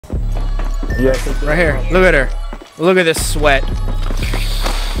Yes. Right here. Look at her. Look at this sweat. What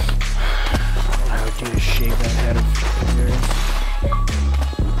I would do to shave that head of yours.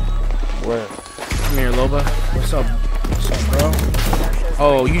 Where? Come here, Loba. What's up? What's up, bro?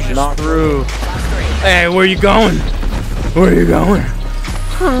 Oh, you just threw. Hey, where you going? Where you going?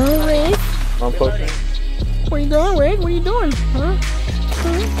 Huh, Rick? I'm pushing. Where you going, Rick? What are you doing? Huh?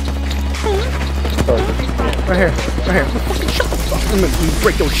 Right here. Right here. Shut the fuck up. You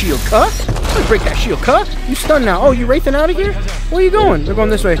break your shield, cut. Break that shield, cut. You stunned now. Oh, you racing out of here? Where you going? They're going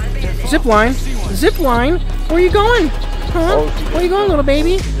this way. Zip line. Zip line. Where you going? Huh? Where you going, little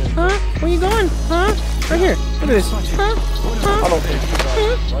baby? Huh? Where you going? Huh? Right here. Look at this. Huh? Huh?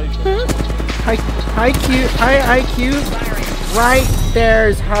 Huh? High IQ. Right there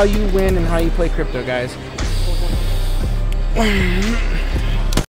is how you win and how you play crypto, guys.